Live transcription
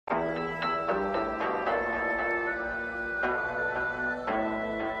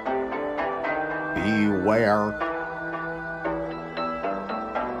beware.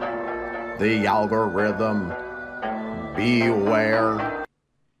 The algorithm, beware.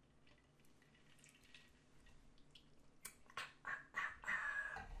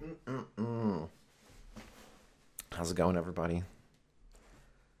 How's it going, everybody?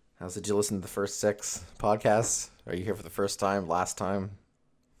 Did you listen to the first 6 podcasts? Are you here for the first time, last time?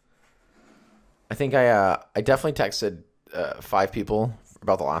 I think I definitely texted 5 people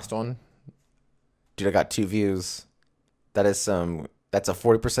about the last one. Dude, I got 2 views. That's a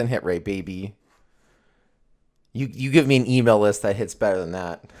 40% hit rate, baby. You give me an email list that hits better than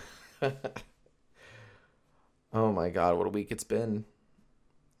that. Oh my god, what a week it's been.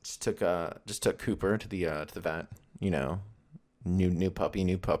 Just took Cooper to the vet. You know, new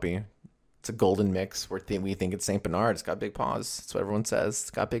puppy. It's a golden mix. We think it's Saint Bernard. It's got big paws. That's what everyone says. It's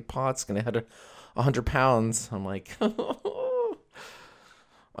got big paws. It's gonna hit 100 pounds. I'm like,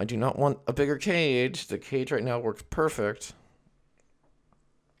 I do not want a bigger cage. The cage right now works perfect.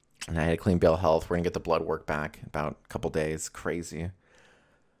 And I had to clean Bale Health. We're gonna get the blood work back in about a couple days. Crazy.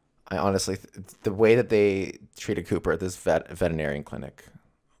 I honestly, the way that they treated Cooper at this veterinarian clinic,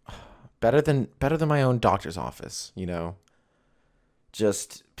 better than my own doctor's office. You know,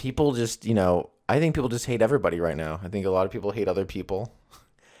 people, you know, I think people just hate everybody right now. I think a lot of people hate other people,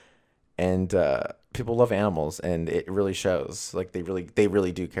 and people love animals, and it really shows. Like they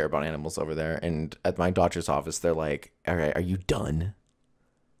really do care about animals over there. And at my doctor's office, they're like, "All right, are you done?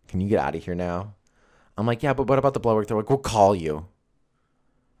 Can you get out of here now?" I'm like, "Yeah, but what about the blood work?" They're like, "We'll call you."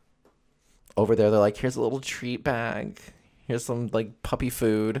 Over there, they're like, "Here's a little treat bag. Here's some like puppy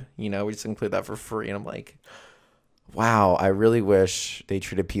food. You know, we just include that for free." And I'm like, wow, I really wish they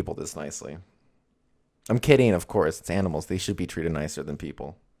treated people this nicely. I'm kidding, of course. It's animals. They should be treated nicer than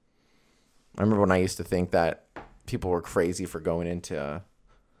people. I remember when I used to think that people were crazy for going into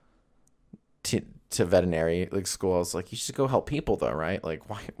to veterinary school. I was like, you should go help people though, right? Like,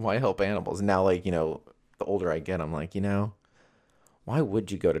 why help animals? And now, like, you know, the older I get, I'm like, you know, why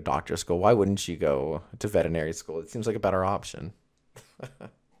would you go to doctor school? Why wouldn't you go to veterinary school? It seems like a better option.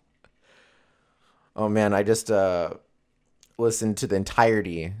 Oh man, I just listened to the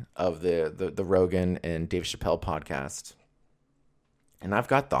entirety of the Rogan and Dave Chappelle podcast, and I've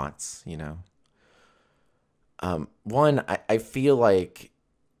got thoughts. You know, one, I feel like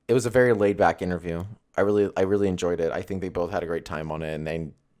it was a very laid back interview. I really enjoyed it. I think they both had a great time on it, and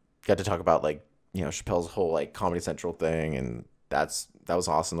they got to talk about, like, you know, Chappelle's whole like Comedy Central thing, and that was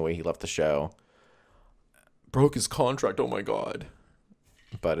awesome the way he left the show. Broke his contract. Oh my god!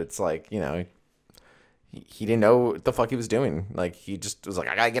 But it's like, you know, he didn't know what the fuck he was doing. Like, he just was like,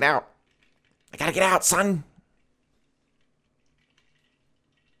 I gotta get out. I gotta get out, son.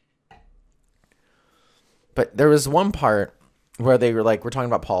 But there was one part where they were like, we're talking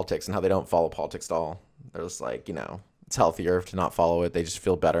about politics and how they don't follow politics at all. There was like, you know, it's healthier to not follow it. They just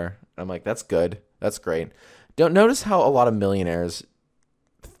feel better. And I'm like, that's good. That's great. Don't notice how a lot of millionaires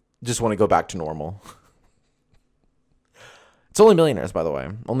just want to go back to normal. It's only millionaires, by the way.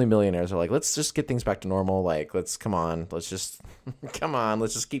 Only millionaires are like, let's just get things back to normal. Like, let's just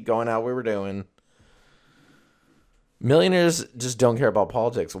keep going out where we're doing. Millionaires just don't care about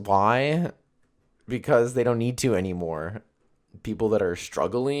politics. Why? Because they don't need to anymore. People that are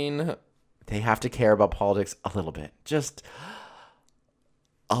struggling, they have to care about politics a little bit. Just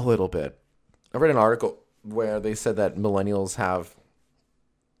a little bit. I read an article where they said that millennials have,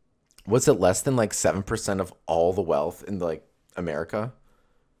 was it less than like 7% of all the wealth in like America?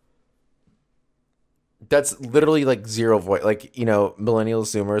 That's literally like zero voice. Like, you know,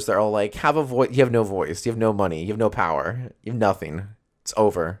 millennials, Zoomers, they're all like, have a voice. You have no voice. You have no money. You have no power. You have nothing. It's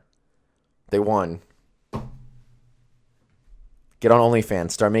over. They won. Get on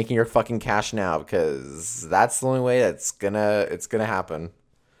OnlyFans. Start making your fucking cash now, because that's the only way it's gonna happen.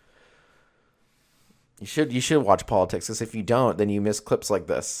 You should watch politics, because if you don't, then you miss clips like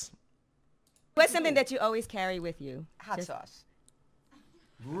this. What's something that you always carry with you? Hot sauce.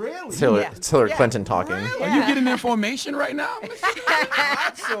 Really? It's Hillary, Yeah. it's Hillary Yeah. Clinton talking. Really? Are you getting information right now?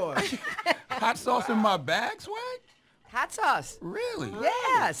 Hot sauce. Hot sauce in my bag, swag? Hot sauce. Really?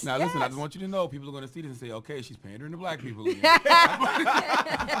 Yes. Now listen, I yes. just want you to know, people are going to see this and say, okay, she's pandering to black people again.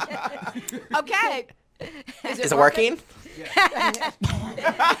 Okay. Is it working?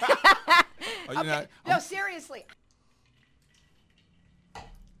 Are you not? No, seriously.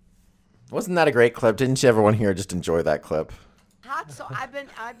 Wasn't that a great clip? Didn't you everyone here just enjoy that clip? Hot sauce. I've been.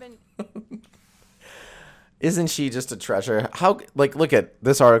 Isn't she just a treasure? How, like, look at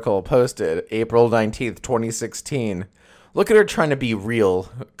this article posted April 19th, 2016. Look at her trying to be real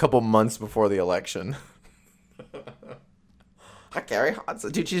a couple months before the election. I carry hot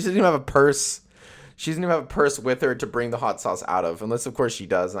sauce. Dude, she doesn't even have a purse. She doesn't even have a purse with her to bring the hot sauce out of, unless of course she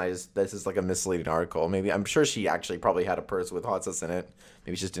does. And this is like a misleading article. Maybe I'm sure she actually probably had a purse with hot sauce in it.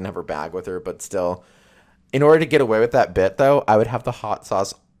 Maybe she just didn't have her bag with her, but still, in order to get away with that bit though, I would have the hot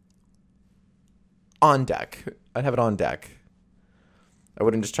sauce on deck. I'd have it on deck. I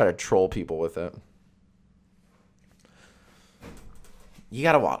wouldn't just try to troll people with it. You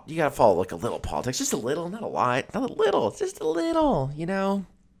gotta follow like a little politics, just a little, not a lot, not a little, just a little, you know.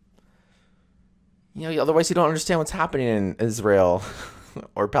 Otherwise you don't understand what's happening in Israel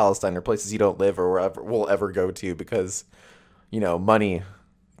or Palestine or places you don't live or wherever we'll ever go to because, money,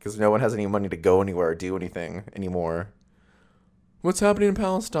 because no one has any money to go anywhere or do anything anymore. What's happening in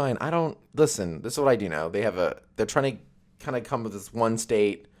Palestine? Listen, this is what I do know. They're trying to kind of come with this one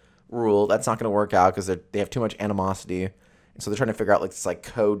state rule. That's not going to work out because they have too much animosity. And so they're trying to figure out like this like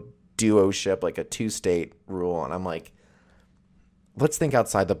co-duo-ship, like a 2-state rule. And I'm like, let's think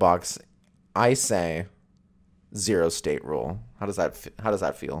outside the box. I say 0-state rule. How does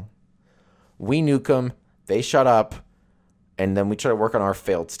that feel? We nuke them, they shut up, and then we try to work on our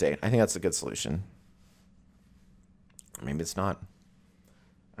failed state. I think that's a good solution. Maybe it's not.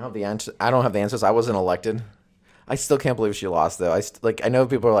 I don't have the answers. I wasn't elected. I still can't believe she lost though. I know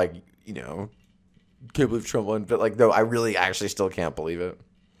people are like, can't believe Trump won, but like, no, I really actually still can't believe it.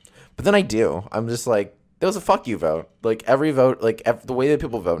 But then I do. I'm just like, that was a fuck you vote. Like every vote, the way that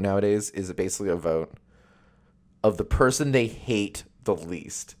people vote nowadays is basically a vote of the person they hate the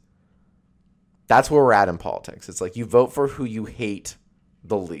least. That's where we're at in politics. It's like you vote for who you hate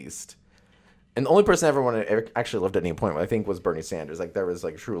the least. And the only person ever actually lived at any point, I think, was Bernie Sanders. Like there was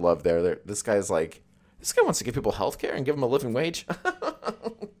like true love there. This guy wants to give people health care and give them a living wage.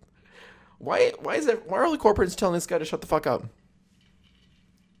 Why are all the corporates telling this guy to shut the fuck up?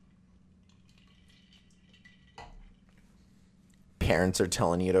 Parents are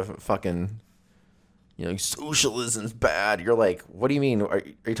telling you to fucking, socialism's bad. You're like, what do you mean? Are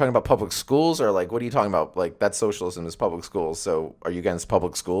you talking about public schools or like, what are you talking about? Like that's socialism is public schools. So are you against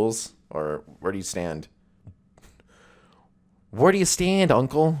public schools or where do you stand? Where do you stand,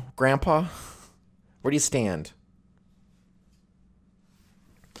 Uncle, Grandpa? Where do you stand?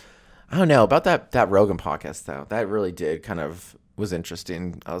 I don't know about that Rogan podcast though. That really did kind of was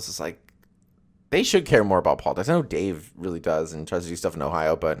interesting. I was just like, they should care more about politics. I know Dave really does and tries to do stuff in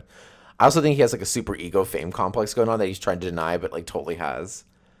Ohio, but I also think he has like a super ego fame complex going on that he's trying to deny, but like totally has.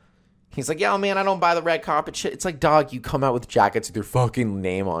 He's like, yeah, man, I don't buy the red carpet shit. It's like, dog, you come out with jackets with your fucking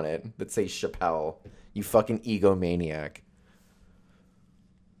name on it that say Chappelle. You fucking egomaniac.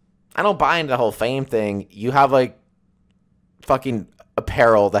 I don't buy into the whole fame thing. You have like fucking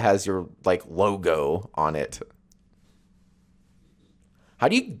apparel that has your like logo on it. How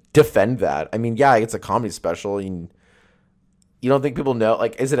do you defend that? I mean, yeah, it's a comedy special. You don't think people know?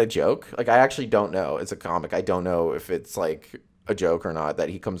 Like, is it a joke? Like, I actually don't know. It's a comic. I don't know if it's like a joke or not that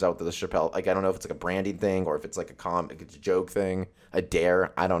he comes out with the Chappelle. Like, I don't know if it's like a branding thing or if it's like it's a joke thing, a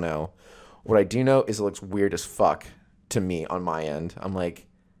dare. I don't know. What I do know is it looks weird as fuck to me on my end. I'm like,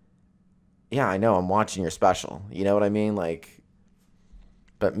 yeah, I know. I'm watching your special. You know what I mean? Like,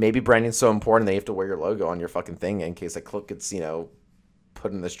 but maybe branding's so important they have to wear your logo on your fucking thing in case a clip gets,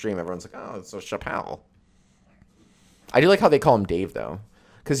 put in the stream. Everyone's like, oh, it's a Chappelle. I do like how they call him Dave though,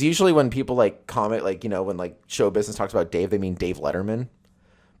 because usually when people like comment, like when like show business talks about Dave, they mean Dave Letterman,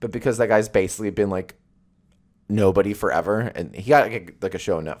 but because that guy's basically been like nobody forever, and he got like a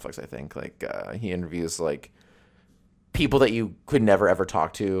show on Netflix, I think. Like he interviews like people that you could never ever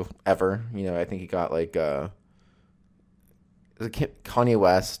talk to ever. I think he got like Kanye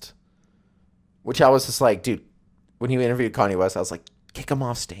West, which I was just like, dude, when he interviewed Kanye West, I was like, kick him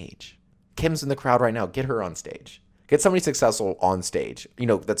off stage. Kim's in the crowd right now. Get her on stage. Get somebody successful on stage.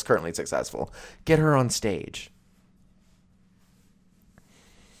 That's currently successful. Get her on stage.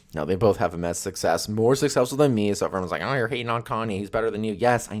 Now, they both have immense success. More successful than me. So everyone's like, oh, you're hating on Kanye. He's better than you.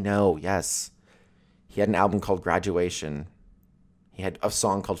 Yes, I know. Yes. He had an album called Graduation. He had a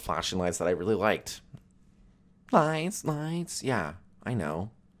song called Flashing Lights that I really liked. Lights, lights. Yeah, I know.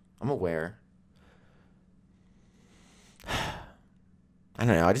 I'm aware. I don't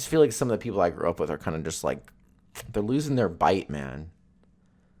know. I just feel like some of the people I grew up with are kind of just like, they're losing their bite, man.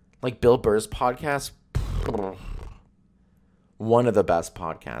 Like Bill Burr's podcast, one of the best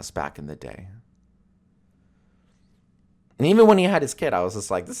podcasts back in the day. And even when he had his kid, I was just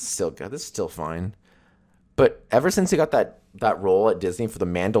like, this is still good. This is still fine. But ever since he got that role at Disney for The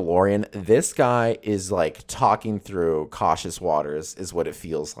Mandalorian, this guy is like talking through cautious waters is what it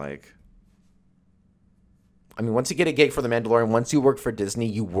feels like. I mean, once you get a gig for The Mandalorian, once you work for Disney,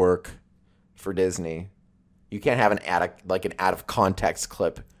 you work for Disney. You can't have an out of context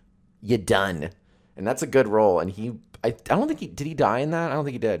clip. You're done. And And that's a good role. And I don't think did he die in that? I don't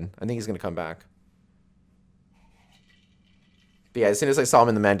think he did. I think he's going to come back. But yeah, as soon as I saw him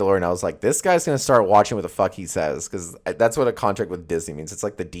in The Mandalorian, I was like, this guy's going to start watching what the fuck he says. Because that's what a contract with Disney means. It's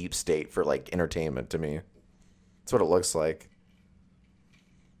like the deep state for like entertainment to me. That's what it looks like.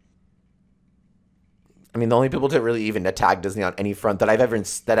 I mean, the only people to really even attack Disney on any front that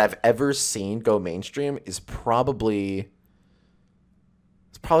I've ever seen go mainstream is probably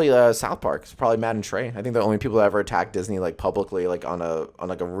South Park. It's probably Matt and Trey. I think the only people that ever attack Disney like publicly, like on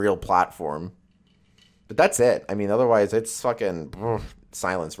like a real platform. But that's it. I mean, otherwise it's fucking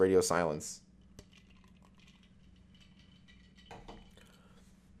silence, radio silence.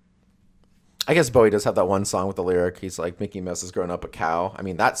 I guess Bowie does have that one song with the lyric. He's like, Mickey Mouse is growing up a cow. I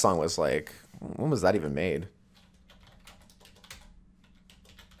mean, that song was like, when was that even made?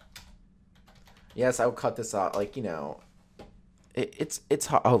 Yes, I will cut this out. Like, you know, it's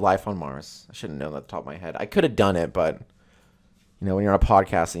Life on Mars. I shouldn't know that at the top of my head. I could have done it, but you know, when you're on a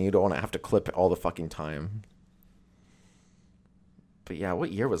podcast and you don't want to have to clip it all the fucking time. But yeah,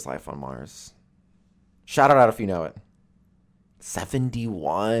 what year was Life on Mars? Shout it out if you know it.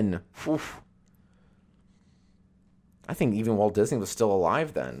 71. Whew. I think even Walt Disney was still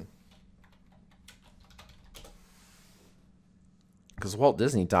alive then. Because Walt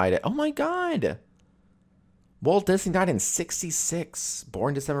Disney died at... Oh my God! Walt Disney died in 1966.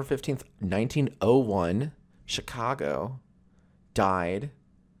 Born December 15th, 1901. Chicago. Died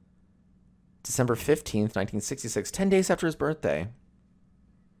December 15th, 1966. 10 days after his birthday.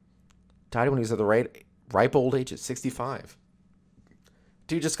 Died when he was at the ripe old age of 65.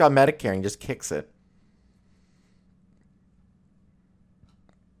 Dude just got Medicare and just kicks it.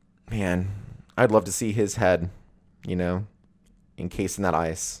 Man, I'd love to see his head, you know, encased in that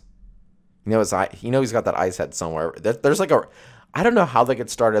ice. You know, he's got that ice head somewhere. There's like I don't know how they get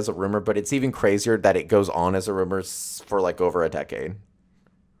started as a rumor, but it's even crazier that it goes on as a rumor for like over a decade.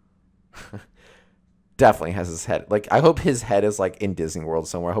 Definitely has his head. Like, I hope his head is like in Disney World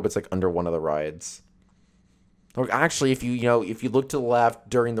somewhere. I hope it's like under one of the rides. Or actually, if you look to the left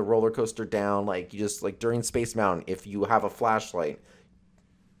during the roller coaster down, like you just like during Space Mountain, if you have a flashlight,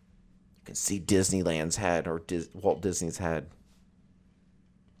 you can see Disneyland's head or Walt Disney's head.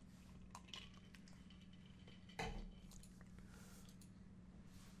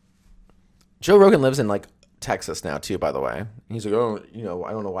 Joe Rogan lives in like Texas now too, by the way. He's like, oh, you know, I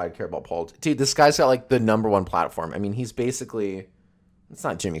don't know why I care about politics. Dude, this guy's got like the #1 platform. I mean, he's basically, it's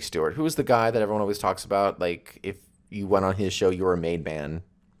not Jimmy Stewart. Who was the guy that everyone always talks about? Like, if you went on his show, you were a made man,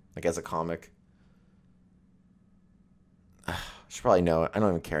 like as a comic. I should probably know it. I don't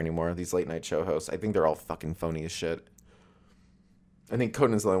even care anymore. These late night show hosts, I think they're all fucking phony as shit. I think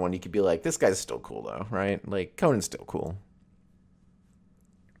Conan's the only one you could be like, this guy's still cool though, right? Like, Conan's still cool.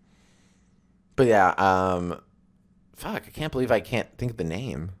 But yeah, fuck, I can't believe I can't think of the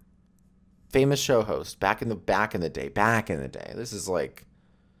name. Famous show host back in the day. This is like,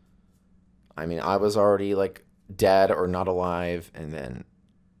 I mean, I was already like dead or not alive, and then,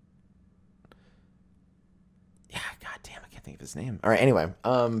 yeah, goddamn, I can't think of his name. All right, anyway,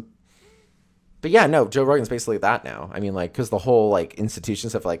 but yeah, no, Joe Rogan's basically that now. I mean, like, because the whole like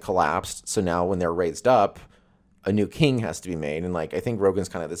institutions have like collapsed, so now when they're raised up, a new king has to be made, and like I think Rogan's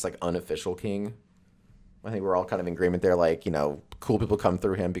kind of this like unofficial king. I think we're all kind of in agreement there. Like, you know, cool people come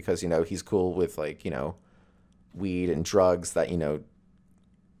through him because, you know, he's cool with like, you know, weed and drugs that, you know,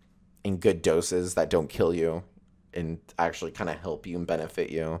 in good doses that don't kill you and actually kind of help you and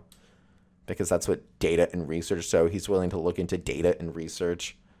benefit you, because that's what data and research. So he's willing to look into data and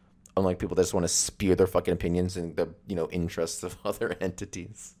research, unlike people that just want to spew their fucking opinions in the, you know, interests of other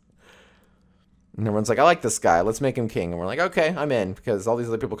entities. And everyone's like, I like this guy. Let's make him king. And we're like, okay, I'm in, because all these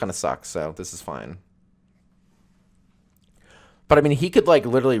other people kind of suck. So this is fine. But I mean, he could like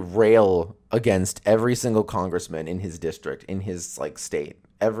literally rail against every single congressman in his district, in his like state.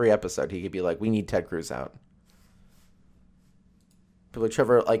 Every episode, he could be like, we need Ted Cruz out. People like,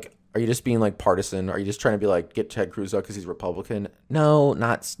 Trevor, like, are you just being like partisan? Are you just trying to be like, get Ted Cruz out because he's Republican? No,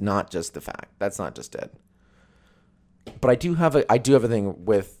 not just the fact. That's not just it. But I do have a thing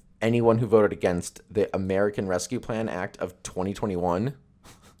with anyone who voted against the American Rescue Plan Act of 2021,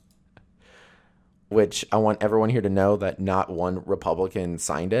 which I want everyone here to know that not one Republican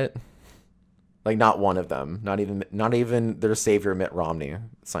signed it. Like, not one of them. Not even their savior, Mitt Romney,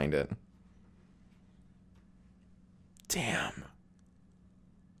 signed it. Damn.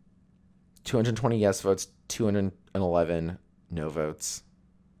 220 yes votes, 211 no votes.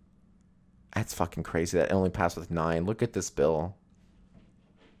 That's fucking crazy. That only passed with 9. Look at this bill.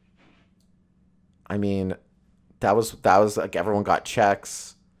 I mean, that was like everyone got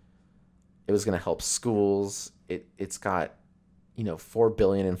checks. It was going to help schools. It's got, $4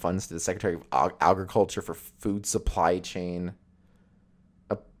 billion in funds to the Secretary of Agriculture for food supply chain.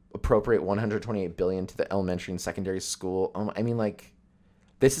 Appropriate $128 billion to the elementary and secondary school.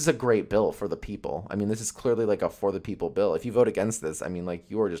 This is a great bill for the people. This is clearly like a for the people bill. If you vote against this,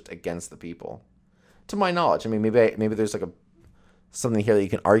 you are just against the people. To my knowledge, maybe there's like something here that you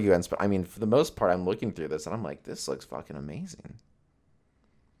can argue against, but for the most part, I'm looking through this and I'm like, this looks fucking amazing.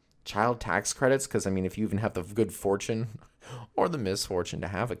 Child tax credits, because if you even have the good fortune or the misfortune to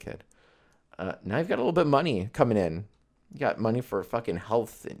have a kid, now you've got a little bit of money coming in. You got money for fucking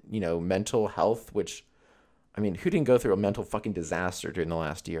health, mental health, which, who didn't go through a mental fucking disaster during the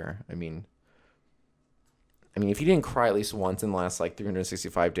last year? If you didn't cry at least once in the last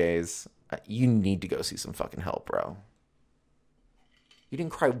 365 days, you need to go see some fucking help, bro. You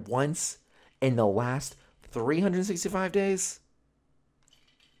didn't cry once in the last 365 days?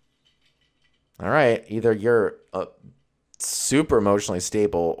 All right, either you're super emotionally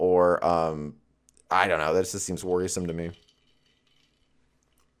stable or, I don't know, that just seems worrisome to me.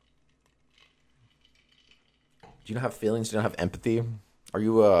 Do you not have feelings? Do you not have empathy? Are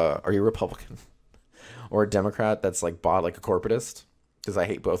you a Republican or a Democrat that's bought like a corporatist? Because I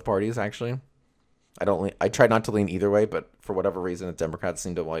hate both parties, actually. I try not to lean either way, but for whatever reason, the Democrats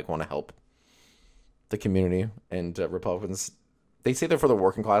seem to want to help the community, and Republicans, they say they're for the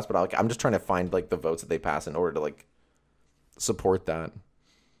working class, but I'm just trying to find the votes that they pass in order to support that.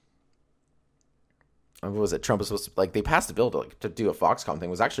 What was it? Trump was supposed to, they passed a bill to do a Foxconn thing.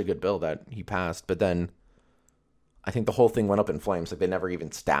 It was actually a good bill that he passed, but then I think the whole thing went up in flames. They never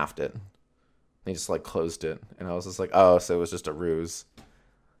even staffed it. They just closed it, and I was just oh, so it was just a ruse.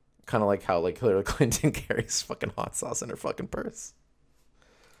 Kind of like how Hillary Clinton carries fucking hot sauce in her fucking purse.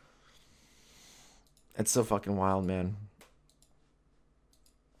 It's so fucking wild, man.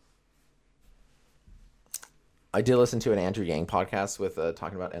 I did listen to an Andrew Yang podcast with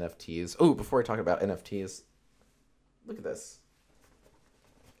talking about NFTs. Oh, before I talk about NFTs, look at this.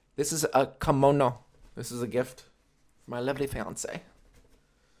 This is a kimono. This is a gift for my lovely fiance.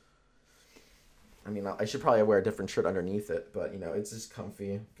 I should probably wear a different shirt underneath it, but, it's just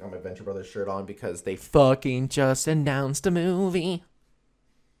comfy. Got my Venture Brothers shirt on because they fucking just announced a movie.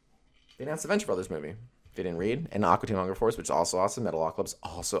 They announced the Venture Brothers movie. If you didn't read, and Aqua Teen Hunger Force, which is also awesome. Metalocalypse,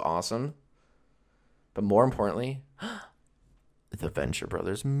 also awesome. But more importantly, the Venture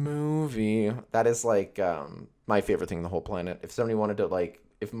Brothers movie. That is my favorite thing on the whole planet. If somebody wanted to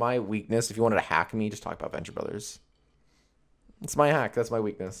if my weakness, if you wanted to hack me, just talk about Venture Brothers. It's my hack. That's my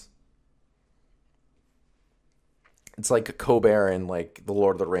weakness. It's like Colbert and the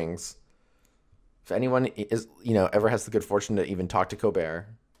Lord of the Rings. If anyone is, ever has the good fortune to even talk to Colbert,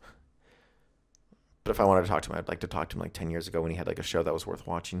 but if I wanted to talk to him, I'd like to talk to him 10 years ago when he had a show that was worth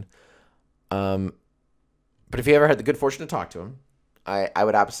watching. But if you ever had the good fortune to talk to him, I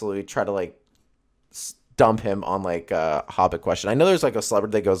would absolutely try to stump him on a Hobbit question. I know there's a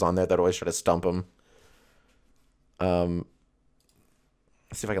celebrity that goes on there that always try to stump him.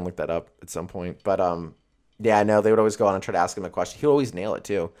 Let's see if I can look that up at some point. But yeah, I know they would always go on and try to ask him a question. He'll always nail it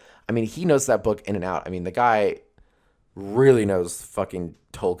too. He knows that book in and out. The guy really knows fucking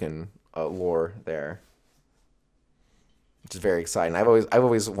Tolkien lore there, which is very exciting. I've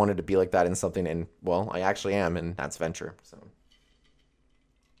always wanted to be like that in something, and well, I actually am, and that's Venture. So,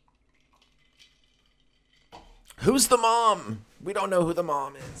 who's the mom? We don't know who the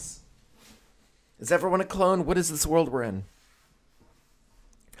mom is. Is everyone a clone? What is this world we're in?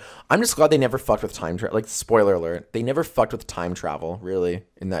 I'm just glad they never fucked with time travel. Spoiler alert, they never fucked with time travel, really,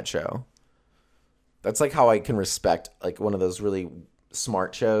 in that show. That's how I can respect, one of those really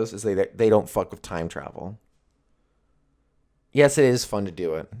smart shows, is they don't fuck with time travel. Yes, it is fun to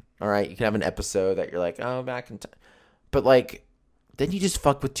do it. All right, you can have an episode that you're oh, back in time. But, then you just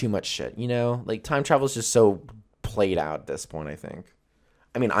fuck with too much shit, time travel is just so played out at this point, I think.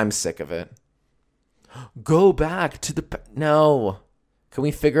 I'm sick of it. Go back to the... No. Can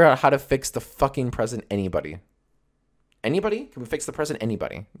we figure out how to fix the fucking present? Anybody? Anybody? Can we fix the present?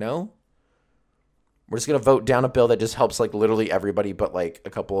 Anybody? No? We're just going to vote down a bill that just helps literally everybody but a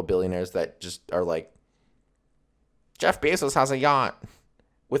couple of billionaires that just are Jeff Bezos has a yacht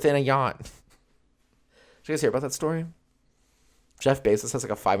within a yacht. Did you guys hear about that story? Jeff Bezos has a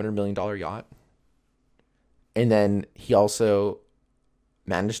 $500 million yacht. And then he also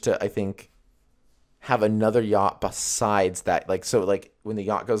managed to, I think, have another yacht besides that. When the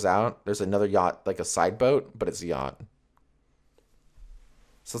yacht goes out, there's another yacht, a side boat, but it's a yacht.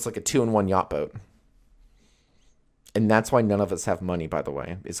 So it's a 2-in-1 yacht boat. And that's why none of us have money, by the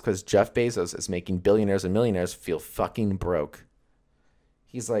way. It's because Jeff Bezos is making billionaires and millionaires feel fucking broke.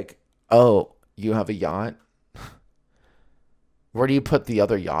 He's Oh, you have a yacht? Where do you put the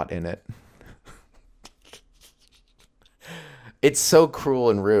other yacht in it? It's so cruel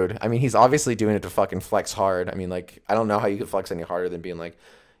and rude. I mean, he's obviously doing it to fucking flex hard. I mean, like, I don't know how you could flex any harder than being like,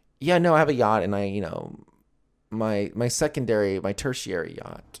 yeah, no, I have a yacht and I, my secondary, my tertiary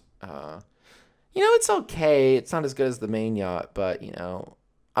yacht. It's okay. It's not as good as the main yacht, but,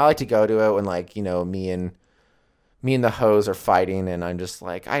 I like to go to it when, like, me and the hoes are fighting and I'm just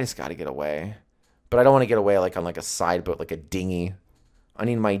like, I just got to get away. But I don't want to get away, like, on, like, a side boat, like a dinghy. I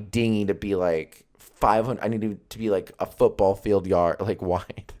need my dinghy to be, like, 500. I need it to be, like, a football field yard, like,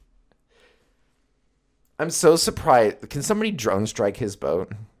 wide. I'm so surprised. Can somebody drone strike his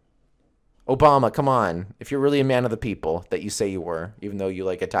boat? Obama, come on. If you're really a man of the people that you say you were, even though you,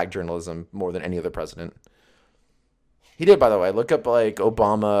 like, attack journalism more than any other president. He did, by the way. Look up, like,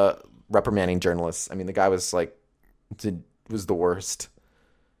 Obama reprimanding journalists. I mean, the guy was, like, was the worst.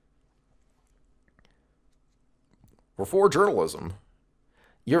 We're for journalism.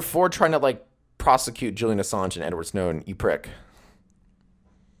 You're for trying to, like, prosecute Julian Assange and Edward Snowden, you prick.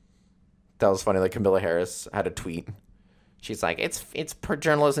 That was funny. Like, Kamala Harris had a tweet. She's like, it's per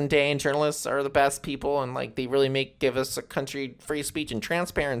journalism day, and journalists are the best people, and, like, they really give us a country free speech and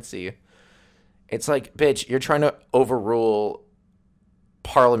transparency. It's like, bitch, you're trying to overrule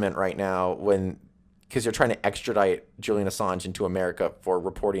Parliament right now because you're trying to extradite Julian Assange into America for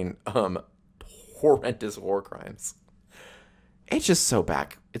reporting horrendous war crimes. It's just so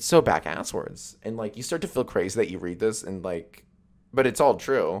it's so back asswards. And, like, you start to feel crazy that you read this and, like, but it's all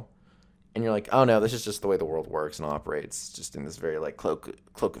true. And you're like, oh no, this is just the way the world works and operates, just in this very, like, cloak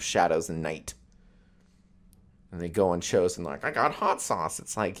of shadows and night. And they go on shows and like, I got hot sauce.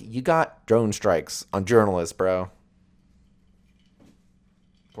 It's like, you got drone strikes on journalists, bro.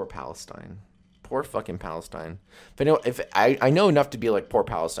 Poor Palestine. Poor fucking Palestine. If I know enough to be like, poor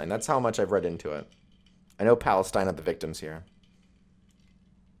Palestine. That's how much I've read into it. I know Palestine are the victims here.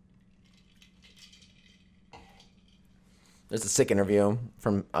 There's a sick interview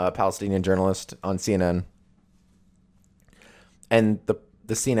from a Palestinian journalist on CNN. And the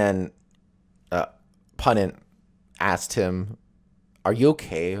CNN pundit asked him, are you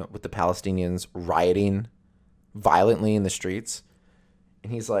okay with the Palestinians rioting violently in the streets?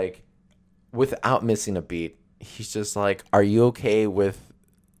 And he's like, without missing a beat, he's just like, are you okay with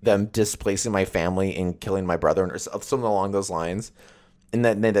them displacing my family and killing my brother, or something along those lines? And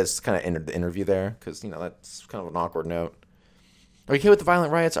then that's kind of ended the interview there, because, that's kind of an awkward note. Are you okay with the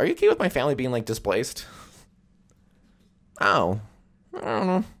violent riots? Are you okay with my family being, like, displaced? Oh, I don't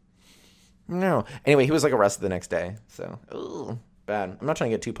know. No. Anyway, he was, like, arrested the next day. So, ooh, bad. I'm not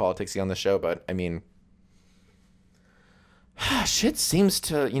trying to get too politicsy on the show, but, I mean, shit seems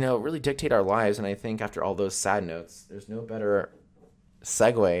to, really dictate our lives. And I think after all those sad notes, there's no better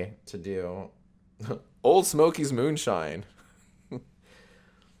segue to do. Old Smoky's Moonshine.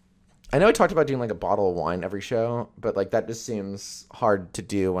 I know I talked about doing, like, a bottle of wine every show, but, like, that just seems hard to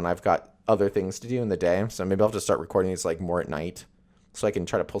do when I've got other things to do in the day. So maybe I'll have to start recording these, like, more at night so I can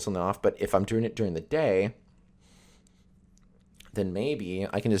try to pull something off. But if I'm doing it during the day, then maybe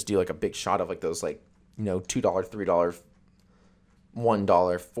I can just do, like, a big shot of, like, those, like, $2, $3, $1,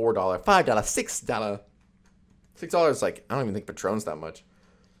 $4, $5, $6. $6, like, I don't even think Patron's that much.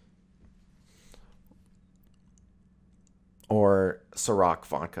 Or Ciroc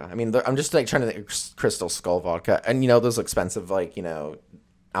vodka. I mean, I'm just, like, trying to think Crystal Skull vodka. And, those expensive, like,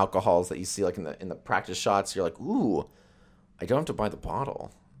 alcohols that you see, like, in the practice shots. You're like, ooh, I don't have to buy the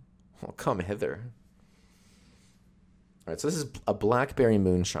bottle. Well, come hither. All right, so this is a blackberry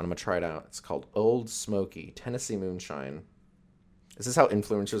moonshine. I'm going to try it out. It's called Old Smoky Tennessee Moonshine. Is this how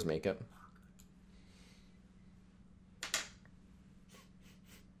influencers make it?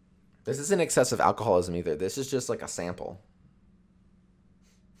 This isn't excessive alcoholism either. This is just, like, a sample.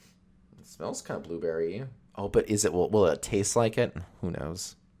 It smells kind of blueberry. Oh, but will it taste like it? Who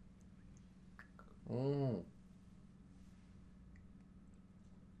knows? Oh.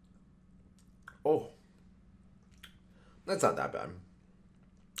 That's not that bad.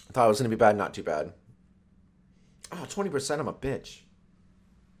 I thought it was going to be bad, not too bad. Oh, 20%, I'm a bitch.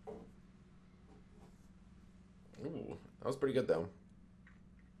 Ooh, that was pretty good, though.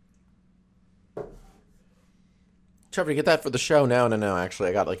 Trevor, you get that for the show? No. Actually,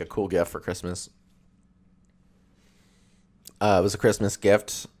 I got, like, a cool gift for Christmas. It was a Christmas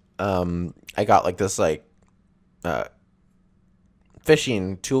gift. I got, like, this, like,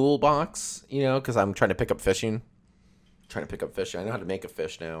 fishing toolbox, because I'm trying to pick up fishing. I know how to make a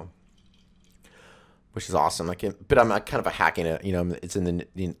fish now, which is awesome. But I'm kind of hacking it. It's in the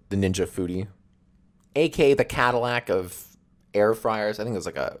Ninja Foodie, aka the Cadillac of air fryers. I think it was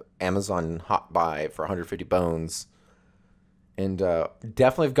like a Amazon hot buy for 150 bones. And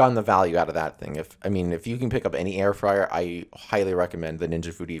definitely have gotten the value out of that thing. If you can pick up any air fryer, I highly recommend the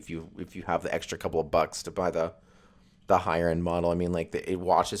Ninja Foodi if you have the extra couple of bucks to buy the higher end model. I mean, like it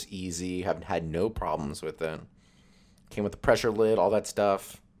washes easy. Haven't had no problems with it. Came with the pressure lid, all that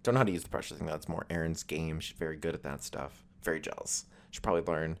stuff. Don't know how to use the pressure thing. That's more Erin's game. She's very good at that stuff. Very jealous. Should probably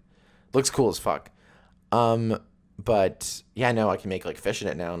learn. Looks cool as fuck. But yeah, no, I can make like fish in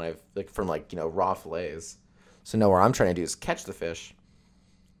it now, and I've like from like raw fillets. So now what I'm trying to do is catch the fish,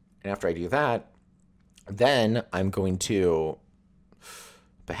 and after I do that, then I'm going to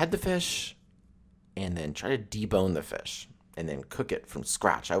behead the fish, and then try to debone the fish, and then cook it from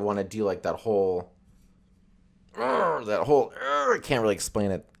scratch. I want to do like that whole. I can't really explain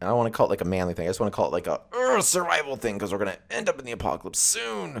it. I don't want to call it like a manly thing. I just want to call it like a survival thing because we're going to end up in the apocalypse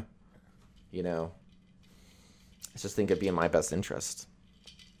soon. I just think it'd be in my best interest.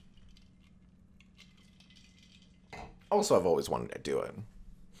 Also, I've always wanted to do it.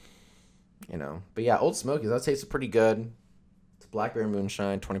 But yeah, Old Smokies, that tastes pretty good. It's blackberry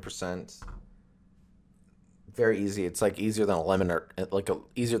moonshine, 20%. Very easy. It's like easier than a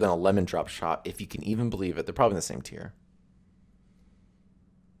lemon drop shot, if you can even believe it. They're probably in the same tier.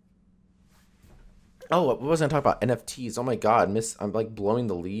 Oh, what was I talking about? NFTs. Oh my god, I'm like blowing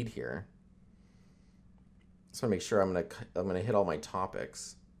the lead here. Just want to make sure I'm gonna hit all my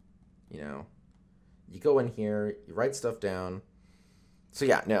topics. You go in here, you write stuff down. So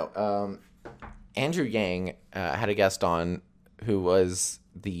yeah, no. Andrew Yang had a guest on who was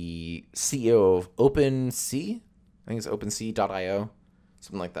the CEO of OpenSea. I think it's OpenSea.io,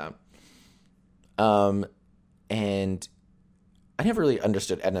 something like that. And I never really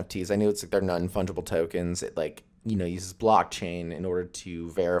understood NFTs. I knew it's like they're non-fungible tokens. It uses blockchain in order to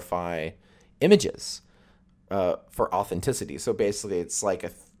verify images for authenticity. So basically, it's like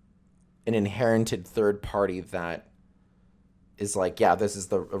an inherited third party that is like, yeah, this is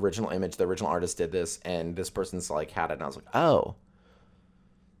the original image. The original artist did this, and this person's like had it. And I was like, oh.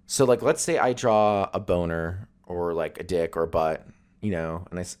 So like, let's say I draw a boner or like a dick or a butt,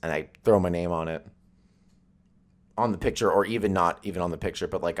 and I throw my name on it on the picture, or even not even on the picture,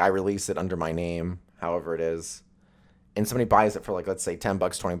 but like I release it under my name, however it is, and somebody buys it for like, let's say $10,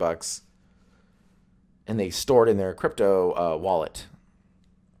 $20, and they store it in their crypto wallet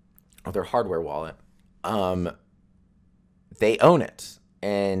or their hardware wallet. They own it.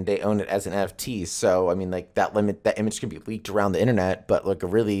 And they own it as an NFT. So, I mean, like that image can be leaked around the internet, but like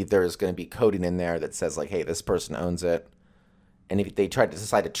really there's going to be coding in there that says like, hey, this person owns it. And if they try to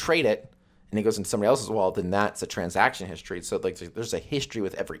decide to trade it and it goes into somebody else's wallet, then that's a transaction history. So like there's a history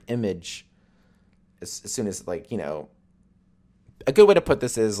with every image as soon as a good way to put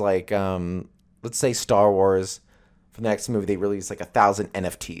this is like, let's say Star Wars, for the next movie, they release like 1,000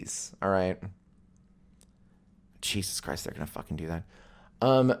 NFTs. All right. Jesus Christ, they're going to fucking do that.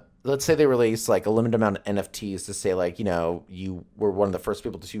 Let's say they release like a limited amount of NFTs to say like, you were one of the first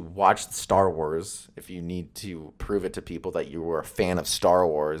people to watch Star Wars. If you need to prove it to people that you were a fan of Star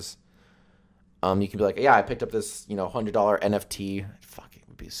Wars, you can be like, yeah, I picked up this, $100 NFT. Fuck, it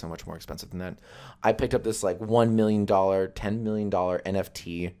would be so much more expensive than that. I picked up this like $1 million, $10 million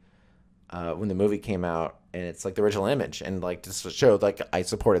NFT when the movie came out, and it's like the original image, and like just to show like I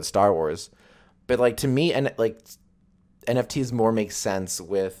supported Star Wars. But like to me, and like NFTs more make sense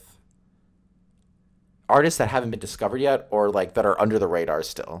with artists that haven't been discovered yet, or like that are under the radar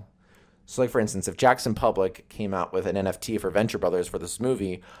still. So like, for instance, if Jackson Public came out with an NFT for Venture Brothers for this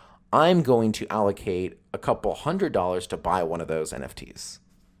movie, I'm going to allocate a couple $100 to buy one of those NFTs.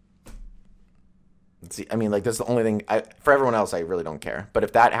 See, I mean, like that's the only thing. For everyone else, I really don't care. But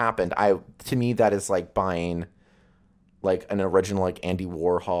if that happened, to me that is like buying like an original like Andy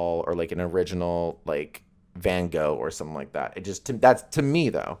Warhol or like an original like Van Gogh or something like that. That's to me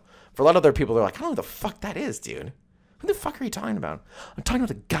though. For a lot of other people, they're like, I don't know what the fuck that is, dude. Who the fuck are you talking about? I'm talking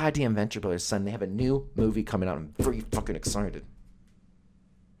about the goddamn Venture Brothers, son. They have a new movie coming out. I'm very fucking excited.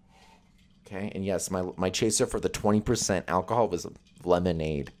 Okay, and yes, my chaser for the 20% alcohol was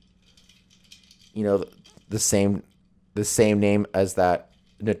lemonade. The same name as that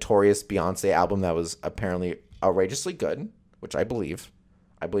notorious Beyonce album that was apparently outrageously good, which I believe.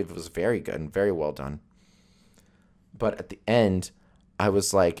 I believe it was very good and very well done. But at the end, I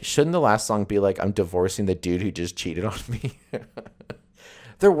was like, shouldn't the last song be like, I'm divorcing the dude who just cheated on me?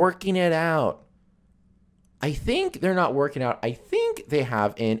 They're working it out. I think they're not working out. I think they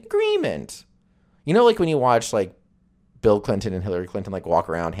have an agreement. Like when you watch like Bill Clinton and Hillary Clinton like walk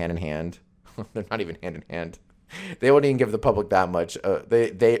around hand in hand. They're not even hand in hand. They wouldn't even give the public that much.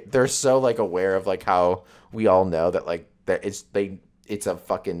 They're so like aware of like how we all know that like that it's a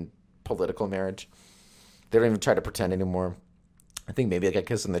fucking political marriage. They don't even try to pretend anymore. I think maybe like a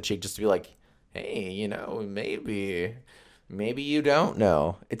kiss on the cheek just to be like, hey, maybe you don't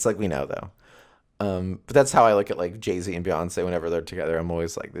know. It's like we know though. But that's how I look at like Jay-Z and Beyonce whenever they're together. I'm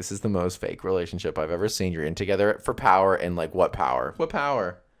always like, this is the most fake relationship I've ever seen. You're in together for power, and like what power? What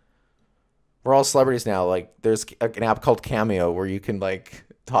power? We're all celebrities now. Like there's an app called Cameo where you can like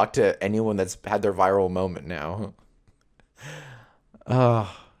talk to anyone that's had their viral moment now.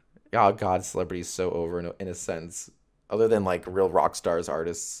 Oh God, celebrity's so over in a sense. Other than like real rock stars,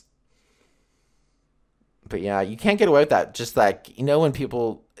 artists. But yeah, you can't get away with that. Just like, when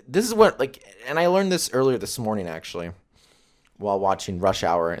people, this is what, like, and I learned this earlier this morning, actually, while watching Rush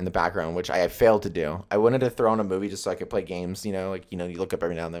Hour in the background, which I failed to do. I wanted to throw on a movie just so I could play games, you look up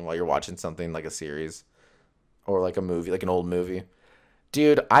every now and then while you're watching something like a series or like a movie, like an old movie.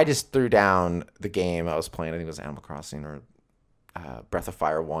 Dude, I just threw down the game I was playing. I think it was Animal Crossing or Breath of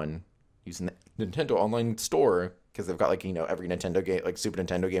Fire 1 using the Nintendo Online Store. Because they've got, like, every Nintendo game, like, Super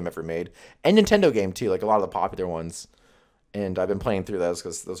Nintendo game ever made. And Nintendo game, too. Like, a lot of the popular ones. And I've been playing through those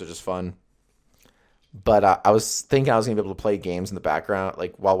because those are just fun. But I was thinking I was going to be able to play games in the background,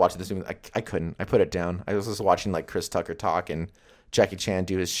 like, while watching this movie. I couldn't. I put it down. I was just watching, like, Chris Tucker talk and Jackie Chan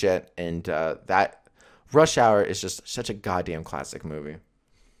do his shit. And that Rush Hour is just such a goddamn classic movie.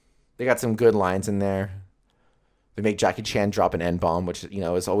 They got some good lines in there. They make Jackie Chan drop an N-bomb, which,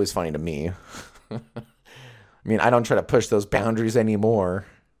 is always funny to me. I mean, I don't try to push those boundaries anymore.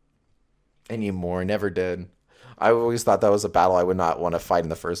 Never did. I always thought that was a battle I would not want to fight in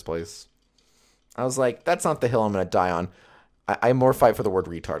the first place. I was like, that's not the hill I'm going to die on. I more fight for the word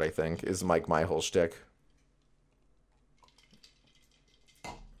retard, I think, is like my whole shtick.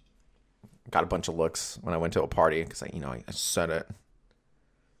 Got a bunch of looks when I went to a party because I said it.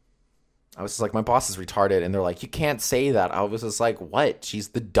 I was just like, my boss is retarded. And they're like, you can't say that. I was just like, what? She's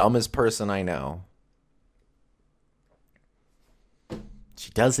the dumbest person I know. She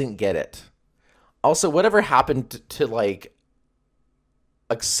doesn't get it. Also, whatever happened to like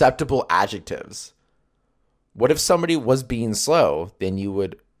acceptable adjectives? What if somebody was being slow? Then you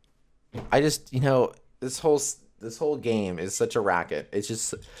would. I just, this whole game is such a racket. It's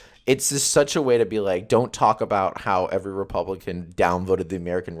just such a way to be like, don't talk about how every Republican downvoted the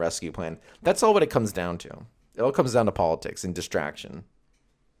American Rescue Plan. That's all what it comes down to. It all comes down to politics and distraction.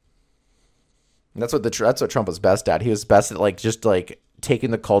 And that's what Trump was best at. He was best at like just like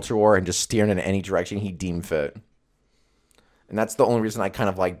taking the culture war and just steering in any direction he deemed fit. And that's the only reason I kind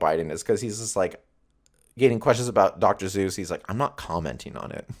of like Biden is because he's just like getting questions about Dr. Seuss. He's like, I'm not commenting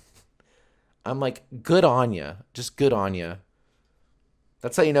on it. I'm like, good on you. Just good on you.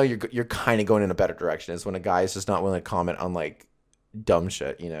 That's how you know you're kind of going in a better direction is when a guy is just not willing to comment on like dumb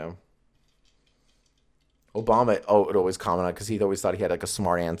shit, Obama would always comment on because he always thought he had like a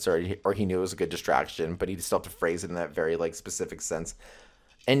smart answer or he knew it was a good distraction, but he still have to phrase it in that very like specific sense.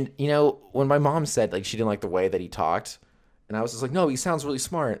 And when my mom said like she didn't like the way that he talked, and I was just like, no, he sounds really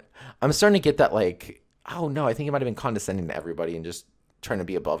smart. I'm starting to get that like, oh no, I think he might have been condescending to everybody and just trying to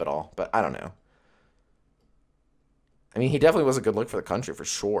be above it all. But I don't know. I mean, he definitely was a good look for the country for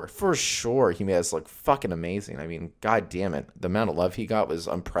sure. For sure, he made us look fucking amazing. I mean, god damn it, the amount of love he got was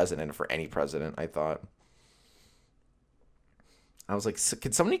unprecedented for any president. I thought. I was like,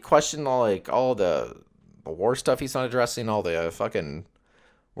 could somebody question all the war stuff he's not addressing? All the fucking,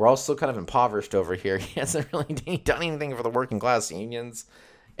 we're all still kind of impoverished over here. He hasn't really done anything for the working class unions.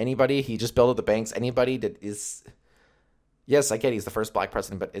 Anybody? He just bailed out the banks. Anybody that is, yes, I get he's the first black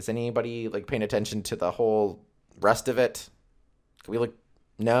president, but is anybody like paying attention to the whole rest of it? Can we look?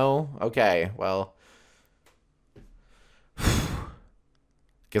 No? Okay, well,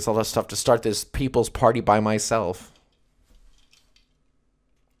 guess I'll just have to start this people's party by myself.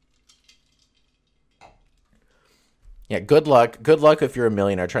 Yeah, good luck. Good luck if you're a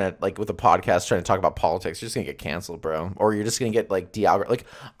millionaire trying to, like, with a podcast trying to talk about politics. You're just going to get canceled, bro. Or you're just going to get, like, Like,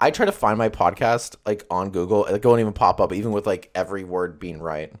 I try to find my podcast, like, on Google. It won't even pop up, even with, like, every word being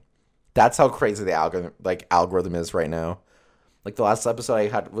right. That's how crazy the algorithm is right now. Like, the last episode I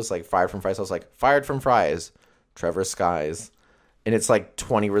had was, like, Fired from Fries. I was like, Fired from Fries, Trevor Skies. And it's, like,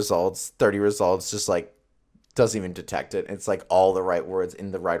 20 results, 30 results, just, like, doesn't even detect it. It's, like, all the right words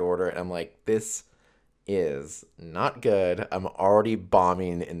in the right order. And I'm like, this is not good. I'm already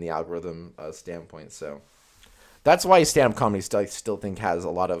bombing in the algorithm standpoint. So that's why stand-up comedy still think has a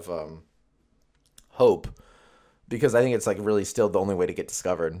lot of hope, because I think it's like really still the only way to get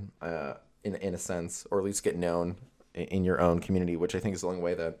discovered in a sense, or at least get known in your own community, which I think is the only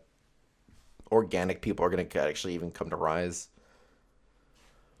way that organic people are going to actually even come to rise.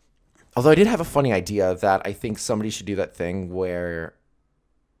 Although I did have a funny idea that I think somebody should do that thing where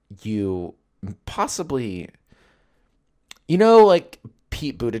you possibly, like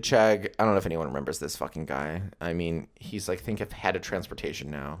Pete Buttigieg. I don't know if anyone remembers this fucking guy. I mean, he's like, think of head of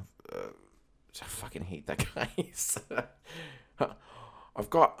transportation now. I fucking hate that guy.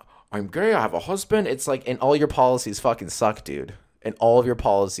 I'm gay. I have a husband. It's like, and all your policies fucking suck, dude. And all of your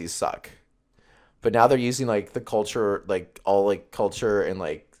policies suck. But now they're using like the culture, like all like culture and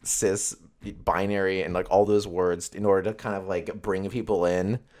like cis binary and like all those words in order to kind of like bring people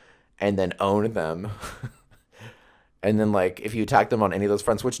in and then own them. And then like if you attack them on any of those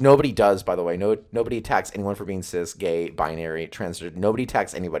fronts, which nobody does, by the way, nobody attacks anyone for being cis, gay, binary, transgender. Nobody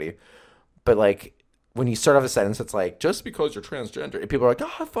attacks anybody. But like when you start off a sentence, it's like, just because you're transgender, and people are like,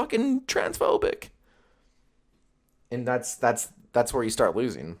 oh, fucking transphobic. And that's where you start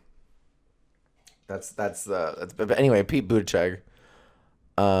losing. But anyway, Pete Buttigieg,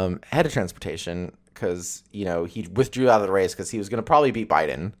 head of transportation, because he withdrew out of the race because he was going to probably beat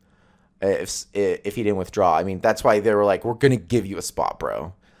Biden if he didn't withdraw. I mean, that's why they were like, we're going to give you a spot,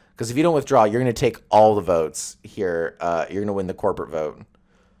 bro, because if you don't withdraw, you're going to take all the votes here. You're going to win the corporate vote.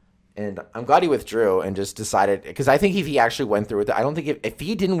 And I'm glad he withdrew and just decided, because I think if he actually went through with it, I don't think if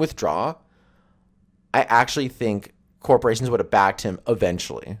he didn't withdraw, I actually think corporations would have backed him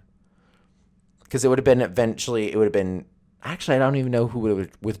eventually. Because it would have been, actually, I don't even know who would have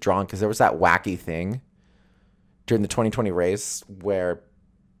withdrawn, because there was that wacky thing during the 2020 race where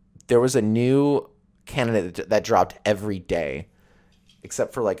there was a new candidate that dropped every day,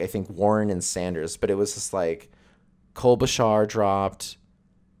 except for like, I think Warren and Sanders. But it was just like Klobuchar dropped,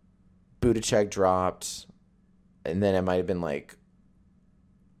 Buttigieg dropped, and then it might have been like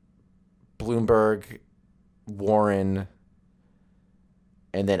Bloomberg, Warren,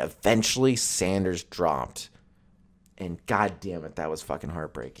 and then eventually Sanders dropped. And god damn it, that was fucking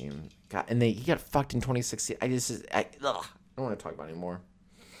heartbreaking. God, and he got fucked in 2016. I don't want to talk about it anymore.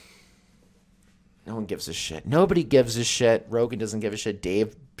 No one gives a shit. Nobody gives a shit. Rogan doesn't give a shit.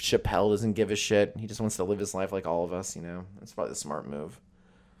 Dave Chappelle doesn't give a shit. He just wants to live his life like all of us, That's probably the smart move.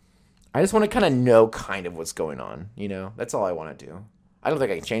 I just want to kind of know kind of what's going on, That's all I want to do. I don't think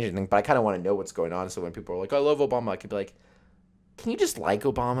I can change anything, but I kind of want to know what's going on. So when people are like, I love Obama, I could be like, can you just like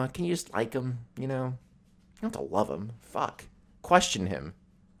Obama? Can you just like him, You don't have to love him. Fuck. Question him.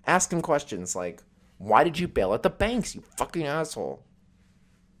 Ask him questions like, why did you bail out the banks, you fucking asshole?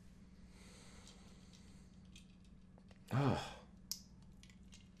 Oh.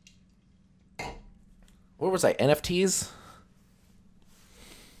 What was I? NFTs?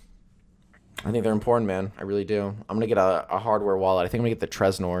 I think they're important, man. I really do. I'm going to get a hardware wallet. I think I'm going to get the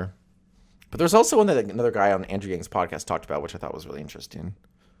Trezor. But there's also one that another guy on Andrew Yang's podcast talked about, which I thought was really interesting.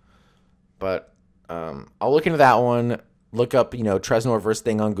 But I'll look into that one, look up, Trezor versus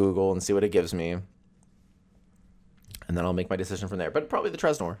thing on Google and see what it gives me. And then I'll make my decision from there. But probably the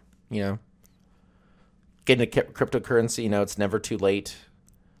Trezor, Getting a cryptocurrency, it's never too late.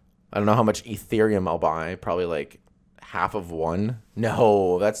 I don't know how much Ethereum I'll buy. Probably like half of one.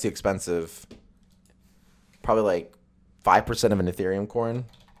 No, that's too expensive. Probably like 5% of an Ethereum coin.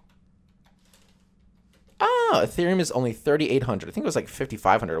 Ethereum is only 3,800. I think it was like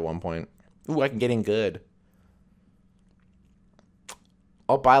 5,500 at one point. Ooh, I can get in good.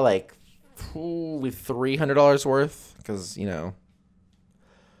 I'll buy like $300 worth because,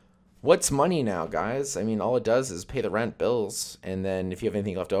 what's money now, guys? I mean, all it does is pay the rent, bills, and then if you have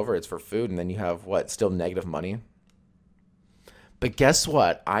anything left over, it's for food, and then you have, still negative money. But guess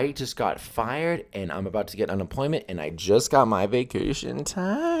what? I just got fired, and I'm about to get unemployment, and I just got my vacation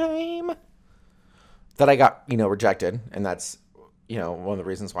time that I got, rejected, and that's, one of the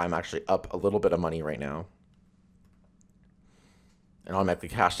reasons why I'm actually up a little bit of money right now. And automatically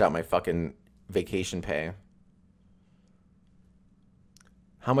cashed out my fucking vacation pay.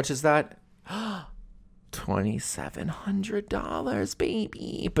 How much is that? $2,700,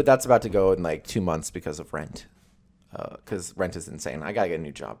 baby. But that's about to go in like 2 months because of rent. Because rent is insane. I gotta get a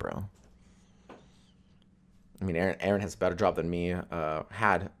new job, bro. I mean, Aaron has a better job than me.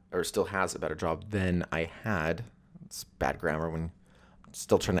 Still has a better job than I had. It's bad grammar when I'm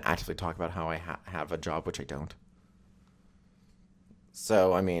still trying to actively talk about how I have a job, which I don't.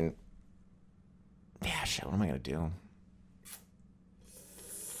 So, I mean, yeah, shit, what am I gonna do?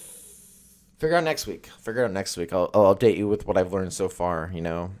 Figure out next week. I'll update you with what I've learned so far.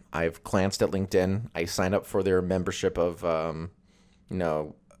 I've glanced at LinkedIn. I signed up for their membership of,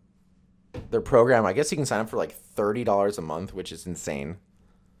 their program. I guess you can sign up for like $30 a month, which is insane.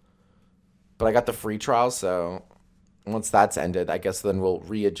 But I got the free trial, so once that's ended, I guess then we'll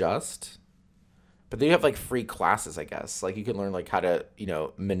readjust. But they have like free classes, I guess. Like you can learn like how to,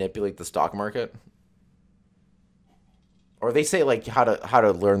 manipulate the stock market. Or they say like how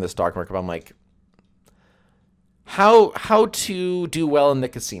to learn the stock market. But I'm like, how to do well in the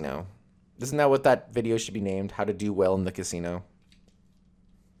casino. Isn't that what that video should be named? How to do well in the casino.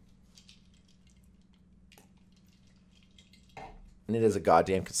 And it is a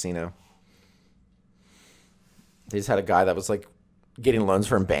goddamn casino. They just had a guy that was like getting loans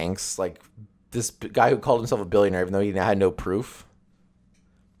from banks. Like this guy who called himself a billionaire, even though he had no proof.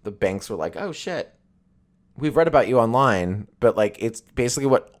 The banks were like, oh shit, we've read about you online. But like, it's basically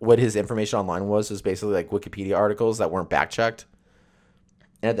what his information online was basically like Wikipedia articles that weren't back checked.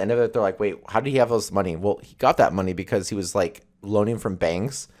 And at the end of it, they're like, wait, how did he have this money? Well, he got that money because he was like loaning from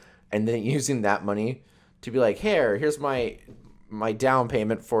banks and then using that money to be like, here's my down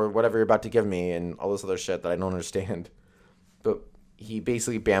payment for whatever you're about to give me and all this other shit that I don't understand. But he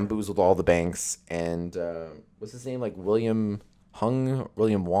basically bamboozled all the banks. And what's his name? Like William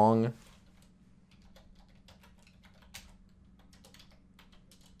Wong.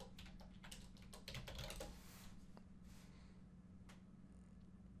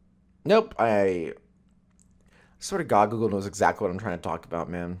 Nope. I swear to God, Google knows exactly what I'm trying to talk about,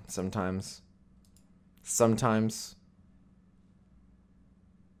 man. Sometimes.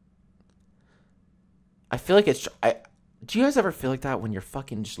 I feel like do you guys ever feel like that when you're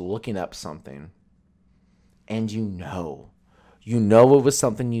fucking just looking up something and you know it was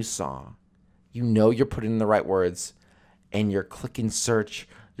something you saw, you're putting in the right words and you're clicking search,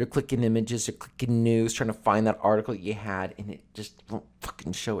 you're clicking images, you're clicking news, trying to find that article you had and it just won't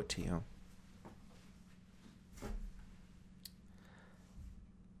fucking show it to you.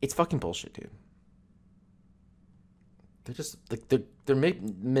 It's fucking bullshit, dude. They're just like they're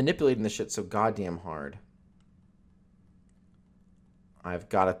manipulating the shit so goddamn hard. I've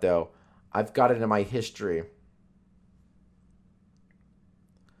got it though. I've got it in my history. I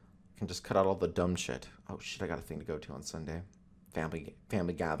can just cut out all the dumb shit. Oh shit! I got a thing to go to on Sunday. Family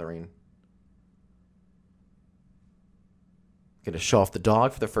gathering. Gonna show off the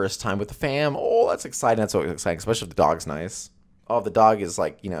dog for the first time with the fam. Oh, that's exciting. That's always exciting, especially if the dog's nice. Oh, if the dog is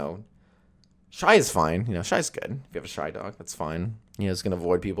like, shy is fine. Shy's good. If you have a shy dog, that's fine. It's going to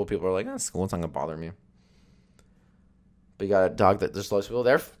avoid people. People are like, it's cool. It's not going to bother me. But you got a dog that just loves people.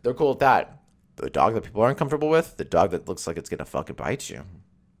 They're cool with that. The dog that people aren't comfortable with, the dog that looks like it's going to fucking bite you.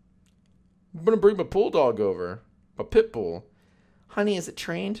 I'm going to bring my pool dog over. My pit bull. Honey, is it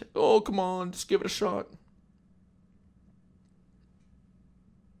trained? Oh, come on. Just give it a shot.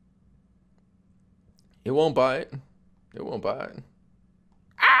 It won't bite. It won't bite.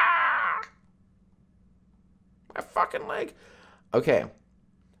 Ah! My fucking leg. Okay.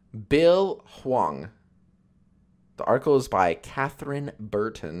 Bill Huang. The article is by Catherine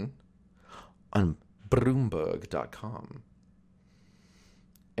Burton on Bloomberg.com.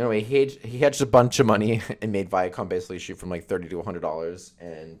 Anyway, he hedged a bunch of money and made Viacom basically shoot from like $30 to $100.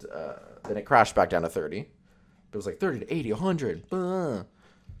 And then it crashed back down to 30. But it was like 30 to 80, 100.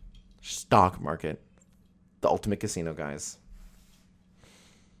 Stock market. The ultimate casino, guys.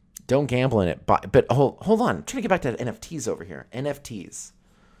 Don't gamble in it. But hold on. I'm trying to get back to NFTs over here. NFTs.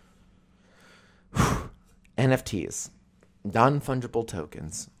 NFTs. Non-fungible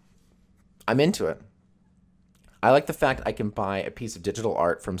tokens. I'm into it. I like the fact I can buy a piece of digital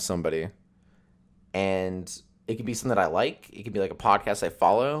art from somebody. And it can be something that I like. It can be like a podcast I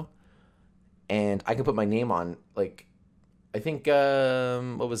follow. And I can put my name on, like, I think,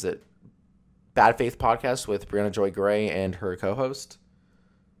 what was it? Bad Faith podcast with Brianna Joy Gray and her co-host,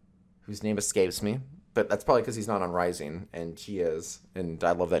 whose name escapes me, but that's probably because he's not on Rising, and he is, and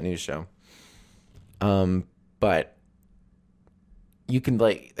I love that news show. But you can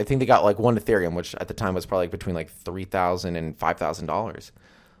I think they got like one Ethereum, which at the time was probably between like $3,000 and $5,000.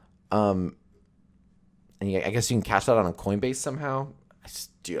 And I guess you can cash that out on Coinbase somehow.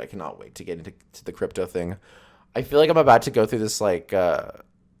 I cannot wait to get into the crypto thing. I feel like I'm about to go through this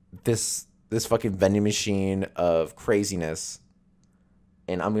this fucking vending machine of craziness,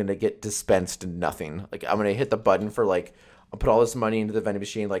 and I'm gonna get dispensed nothing. Like I'm gonna hit the button for like I'll put all this money into the vending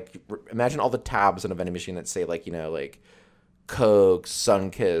machine. Like imagine all the tabs on a vending machine that say like like Coke,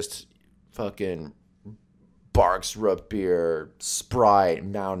 Sunkist, fucking Barks Root Beer, Sprite,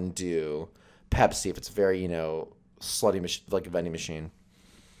 Mountain Dew, Pepsi. If it's very slutty like a vending machine.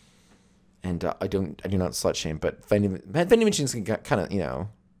 And I do not slut shame, but vending machines can kind of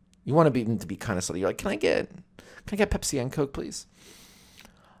you want to be kind of slutty. You're like, can I get Pepsi and Coke, please?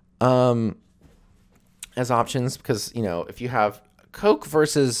 As options, because if you have Coke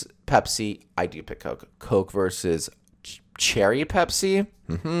versus Pepsi, I do pick Coke. Coke versus cherry Pepsi,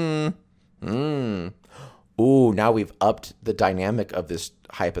 Ooh, now we've upped the dynamic of this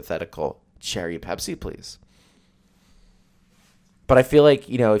hypothetical. Cherry Pepsi, please. But I feel like,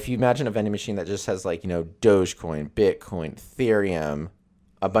 if you imagine a vending machine that just has like, Dogecoin, Bitcoin, Ethereum,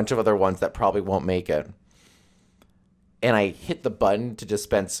 a bunch of other ones that probably won't make it, and I hit the button to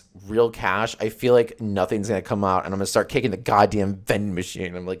dispense real cash, I feel like nothing's going to come out, and I'm going to start kicking the goddamn vending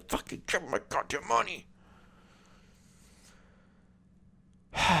machine. I'm like, fucking give me my goddamn money.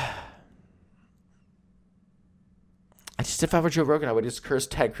 If I were Joe Rogan, I would just curse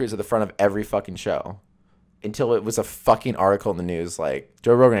Ted Cruz at the front of every fucking show until it was a fucking article in the news like,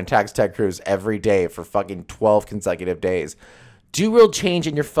 Joe Rogan attacks Ted Cruz every day for fucking 12 consecutive days. Do real change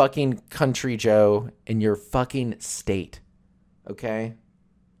in your fucking country, Joe, in your fucking state. Okay?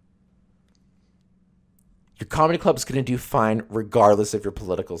 Your comedy club is going to do fine regardless of your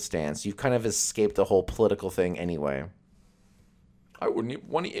political stance. You've kind of escaped the whole political thing anyway. I wouldn't even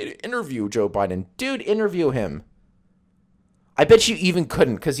want to interview Joe Biden. Dude, interview him. I bet you even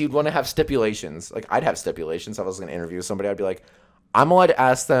couldn't because you'd want to have stipulations. Like, I'd have stipulations. If I was going to interview somebody, I'd be like, I'm allowed to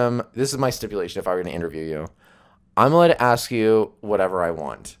ask them. This is my stipulation if I were going to interview you. I'm allowed to ask you whatever I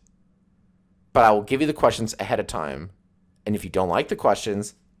want. But I will give you the questions ahead of time. And if you don't like the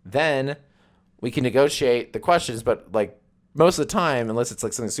questions, then we can negotiate the questions. But, like, most of the time, unless it's,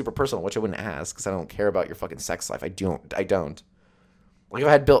 like, something super personal, which I wouldn't ask because I don't care about your fucking sex life. I don't. Like, if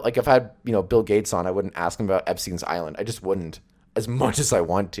I had Bill Gates on, I wouldn't ask him about Epstein's Island. I just wouldn't. As much as I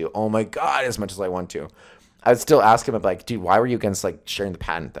want to. Oh my God, as much as I want to. I would still ask him, like, dude, why were you against, like, sharing the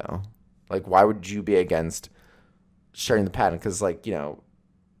patent, though? Like, why would you be against sharing the patent? Because, like,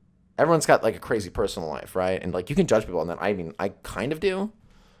 everyone's got, like, a crazy personal life, right? And, like, you can judge people on that. I mean, I kind of do.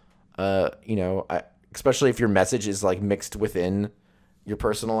 Especially if your message is, like, mixed within your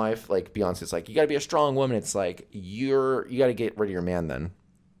personal life. Like, Beyonce's like, you got to be a strong woman. It's like, you got to get rid of your man then.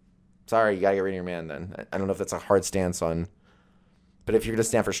 Sorry, you got to get rid of your man then. I don't know if that's a hard stance on... But if you're going to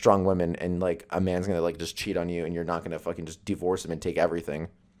stand for strong women and, like, a man's going to, like, just cheat on you and you're not going to fucking just divorce him and take everything,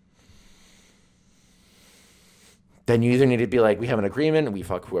 then you either need to be like, we have an agreement and we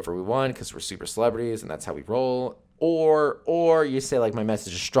fuck whoever we want because we're super celebrities and that's how we roll. Or you say, like, my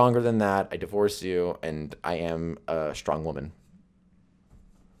message is stronger than that. I divorce you and I am a strong woman.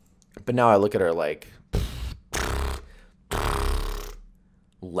 But now I look at her like,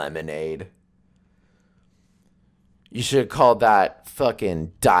 lemonade. You should have called that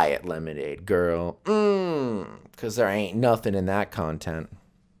fucking diet lemonade, girl. Because there ain't nothing in that content.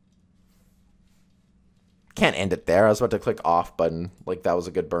 Can't end it there. I was about to click off button. Like, that was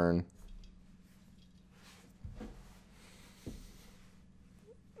a good burn.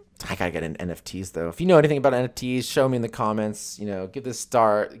 I gotta get into NFTs, though. If you know anything about NFTs, show me in the comments. Give this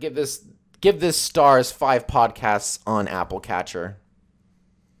stars 5 podcasts on Apple Catcher.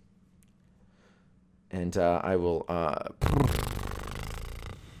 And I will... I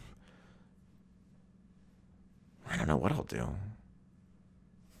don't know what I'll do.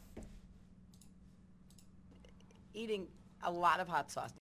 Eating a lot of hot sauce.